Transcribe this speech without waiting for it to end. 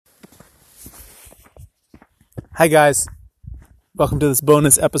Hi guys, welcome to this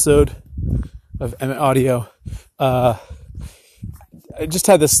bonus episode of Emmett Audio. I just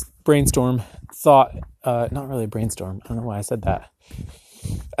had this brainstorm thought, not really a brainstorm, I don't know why I said that,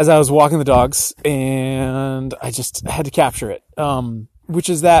 as I was walking the dogs, and I just had to capture it, which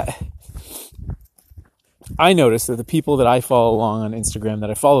is that I noticed that the people that I follow along on Instagram, that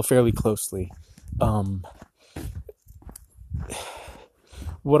I follow fairly closely,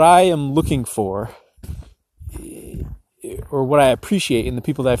 what I am looking for, or what I appreciate in the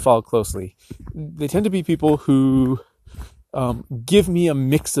people that I follow closely, they tend to be people who give me a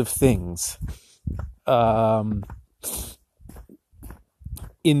mix of things in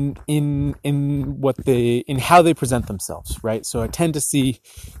how they present themselves, right? So I tend to see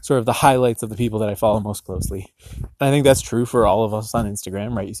sort of the highlights of the people that I follow most closely. And I think that's true for all of us on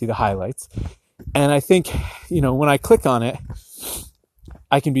Instagram, right? You see the highlights. And I think, when I click on it,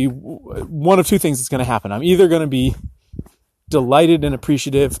 I can be one of two things that's going to happen. I'm either going to be delighted and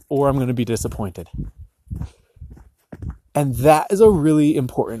appreciative, or I'm going to be disappointed. And that is a really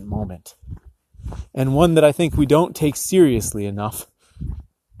important moment, and one that I think we don't take seriously enough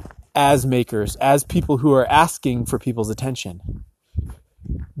as makers, as people who are asking for people's attention.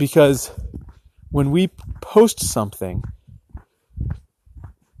 Because when we post something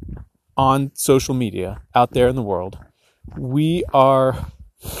on social media out there in the world, we are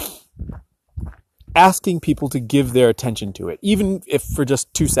asking people to give their attention to it, even if for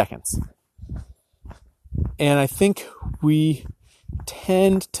just 2 seconds. And I think we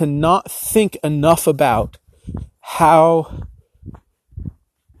tend to not think enough about how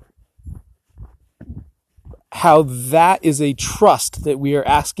that is a trust that we are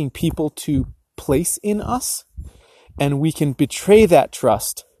asking people to place in us, and we can betray that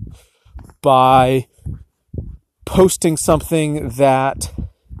trust by posting something that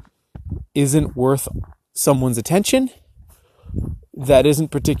isn't worth someone's attention, that isn't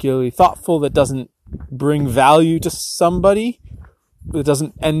particularly thoughtful, that doesn't bring value to somebody,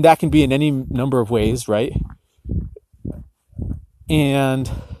 and that can be in any number of ways, right?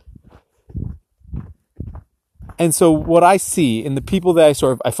 And so what I see in the people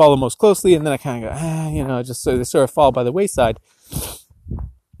that I follow most closely, and then I kind of go, just so they sort of fall by the wayside,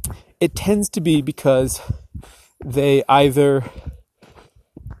 it tends to be because they either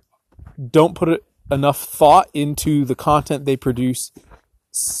don't put enough thought into the content they produce,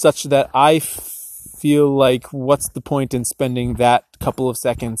 such that I feel like, what's the point in spending that couple of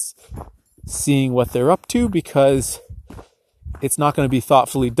seconds seeing what they're up to, because it's not going to be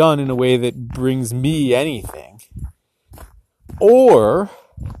thoughtfully done in a way that brings me anything. Or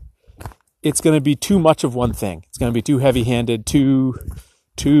it's going to be too much of one thing. It's going to be too heavy-handed, too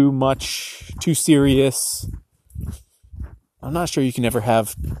much, too serious. I'm not sure you can ever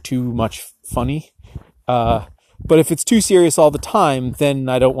have too much funny. But if it's too serious all the time, then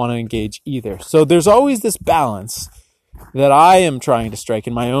I don't want to engage either. So there's always this balance that I am trying to strike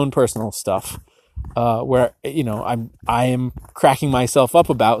in my own personal stuff, where, I am cracking myself up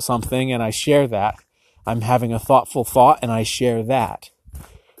about something and I share that. I'm having a thoughtful thought and I share that.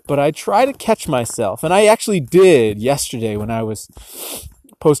 But I try to catch myself. And I actually did yesterday when I was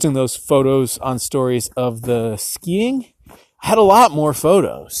posting those photos on stories of the skiing. I had a lot more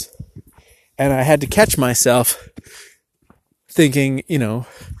photos, and I had to catch myself thinking, I'm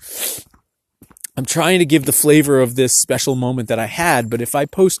trying to give the flavor of this special moment that I had, but if I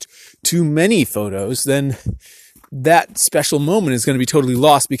post too many photos, then that special moment is going to be totally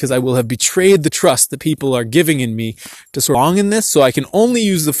lost, because I will have betrayed the trust that people are giving in me to sort of wrong in this. So I can only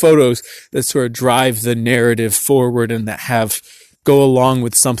use the photos that sort of drive the narrative forward and that go along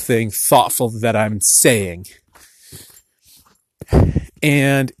with something thoughtful that I'm saying.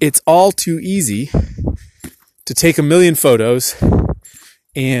 And it's all too easy to take a million photos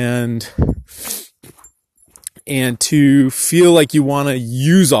and to feel like you want to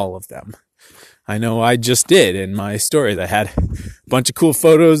use all of them. I know I just did in my story. I had a bunch of cool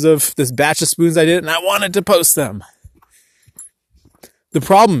photos of this batch of spoons I did, and I wanted to post them. The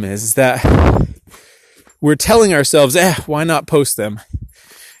problem is that we're telling ourselves, why not post them?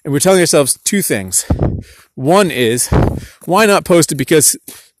 And we're telling ourselves two things. One is, why not post it? Because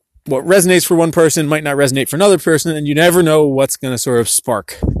what resonates for one person might not resonate for another person, and you never know what's going to sort of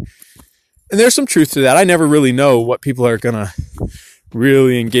spark. And there's some truth to that. I never really know what people are going to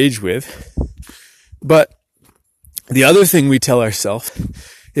really engage with. But the other thing we tell ourselves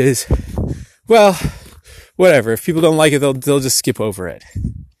is, well, whatever. If people don't like it, they'll just skip over it.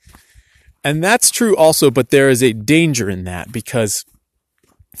 And that's true also, but there is a danger in that, because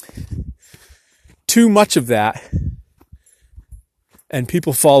too much of that and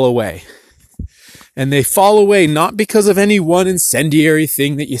people fall away. And they fall away not because of any one incendiary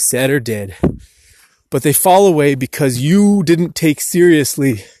thing that you said or did, but they fall away because you didn't take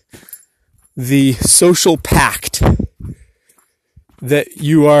seriously the social pact that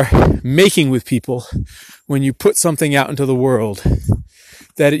you are making with people when you put something out into the world,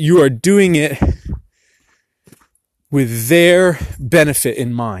 that you are doing it with their benefit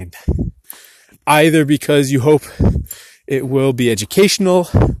in mind, either because you hope it will be educational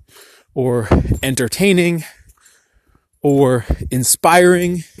or entertaining or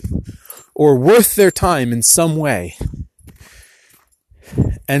inspiring or worth their time in some way.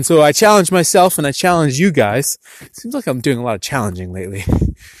 And so I challenge myself and I challenge you guys. It seems like I'm doing a lot of challenging lately.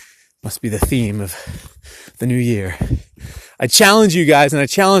 Must be the theme of the new year. I challenge you guys and I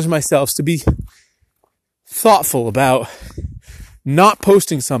challenge myself to be thoughtful about not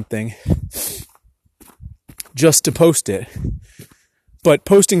posting something just to post it, but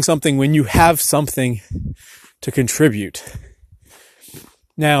posting something when you have something to contribute.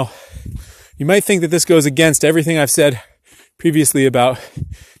 Now, you might think that this goes against everything I've said previously about,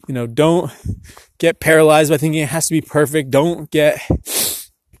 don't get paralyzed by thinking it has to be perfect. Don't get,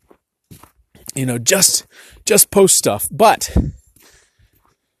 just post stuff. But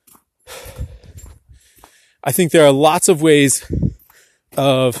I think there are lots of ways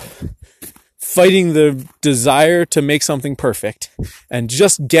of fighting the desire to make something perfect and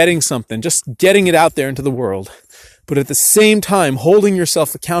just getting it out there into the world. But at the same time, holding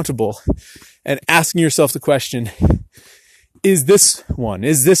yourself accountable and asking yourself the question, is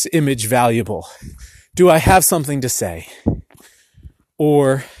this image valuable? Do I have something to say?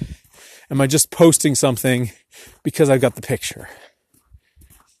 Or am I just posting something because I've got the picture?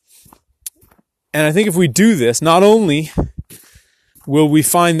 And I think if we do this, not only will we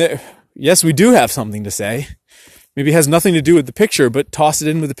find that, yes, we do have something to say. Maybe it has nothing to do with the picture, but toss it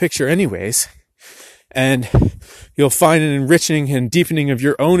in with the picture anyways. And you'll find an enriching and deepening of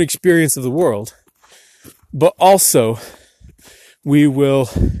your own experience of the world. But also, we will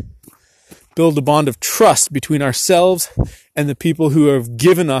build a bond of trust between ourselves and the people who have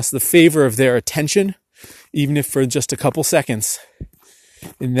given us the favor of their attention, even if for just a couple seconds.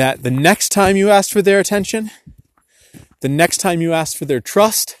 In that the next time you ask for their attention, the next time you ask for their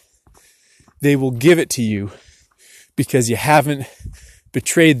trust, they will give it to you because you haven't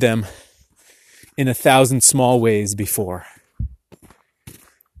betrayed them in 1,000 small ways before.